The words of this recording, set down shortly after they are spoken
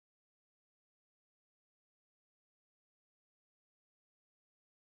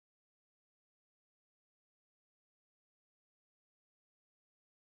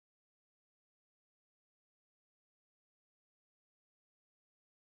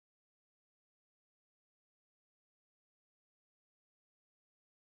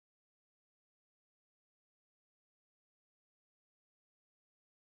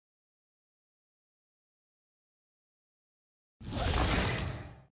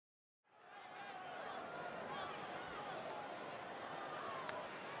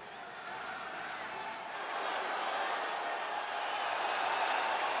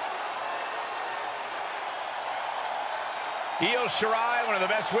Io Shirai, one of the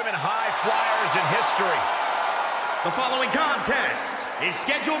best women high flyers in history. The following contest is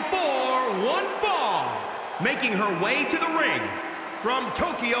scheduled for one fall. Making her way to the ring from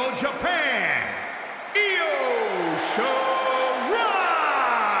Tokyo, Japan, Io Shirai.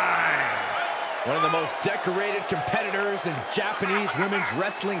 One of the most decorated competitors in Japanese women's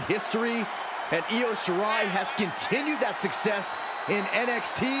wrestling history. And Io Shirai has continued that success in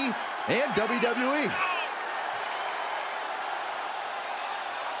NXT and WWE.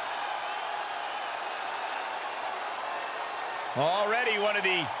 Already one of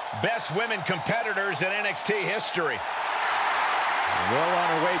the best women competitors in NXT history. Well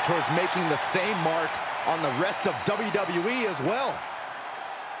on her way towards making the same mark on the rest of WWE as well.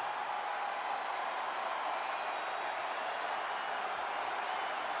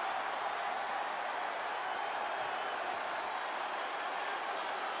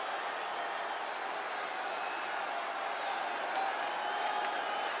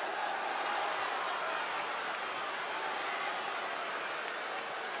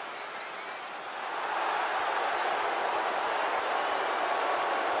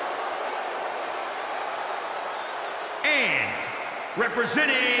 And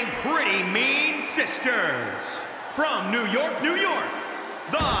representing Pretty Mean Sisters, from New York, New York,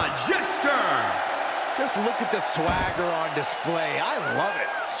 the Jester. Just look at the swagger on display. I love it.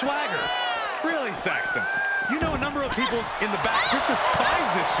 Swagger? Really, Saxton? You know a number of people in the back just despise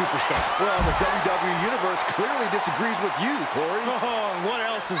this superstar. Well, the WWE Universe clearly disagrees with you, Corey. Oh, what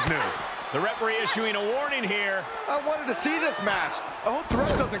else is new? The referee issuing a warning here. I wanted to see this match. I hope the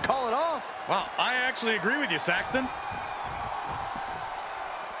ref doesn't call it off. Well, I actually agree with you, Saxton.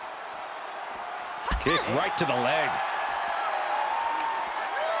 Kick right to the leg.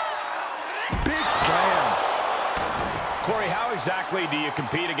 Big slam. Corey, how exactly do you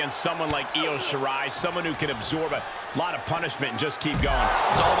compete against someone like Io Shirai, someone who can absorb a lot of punishment and just keep going?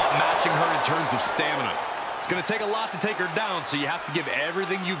 It's all about matching her in terms of stamina. It's going to take a lot to take her down, so you have to give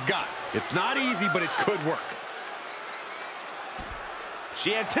everything you've got. It's not easy, but it could work.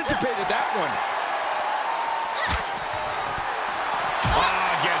 She anticipated that one.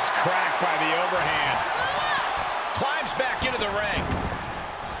 Gets cracked by the overhand. Climbs back into the ring.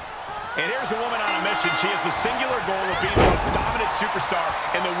 And here's a woman on a mission. She has the singular goal of being the most dominant superstar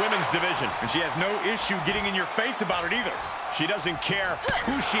in the women's division. And she has no issue getting in your face about it either. She doesn't care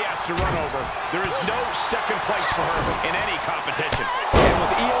who she has to run over. There is no second place for her in any competition. And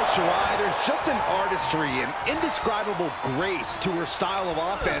with Io Shirai, there's just an artistry and indescribable grace to her style of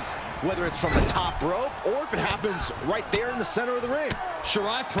offense, whether it's from the top rope or if it happens right there in the center of the ring.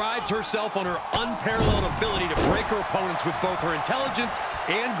 Shirai prides herself on her unparalleled ability to break her opponents with both her intelligence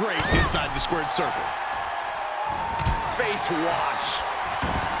and grace inside the squared circle. Face wash.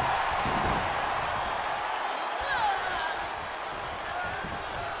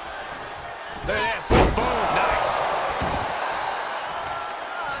 Look at this. Boom. Nice.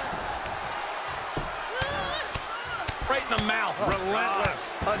 Right in the mouth.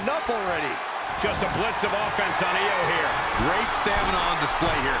 Relentless. Enough already. Just a blitz of offense on Io here. Great stamina on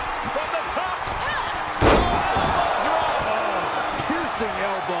display here. From the top. Elbow drop. Piercing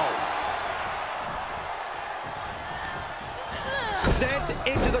elbow. Sent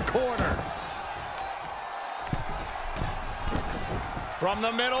into the corner. From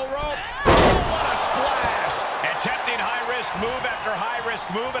the middle rope. What a splash. Attempting high-risk move after high-risk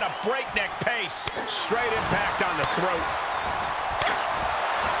move at a breakneck pace. Straight impact on the throat.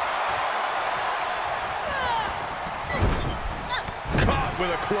 Caught with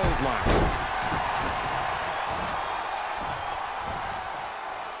a clothesline.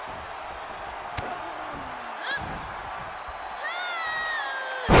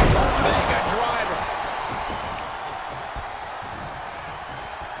 Mega driver.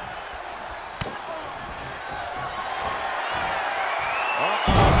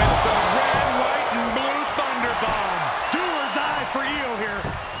 It's the red, white, and blue Thunderbomb. Do or die for Io here.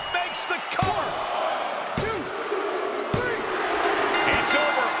 Makes the cover. 2, 3. It's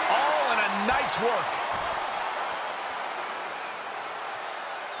over. All in a nice work.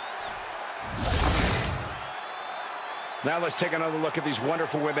 Now let's take another look at these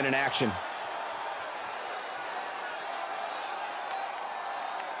wonderful women in action.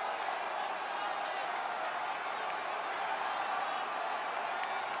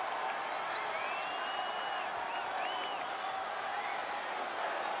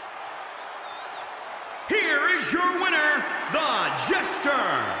 Here is your winner, the Jester.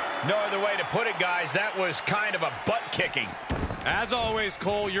 No other way to put it, guys. That was kind of a butt kicking. As always,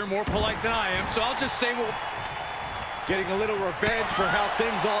 Cole, you're more polite than I am, so I'll just say what... Getting a little revenge for how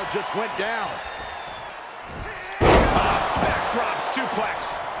things all just went down. Back Backdrop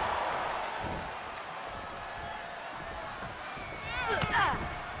suplex.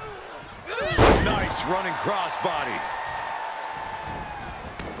 Nice running crossbody.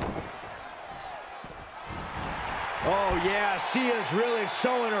 Oh, yeah, she is really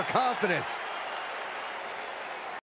showing her confidence.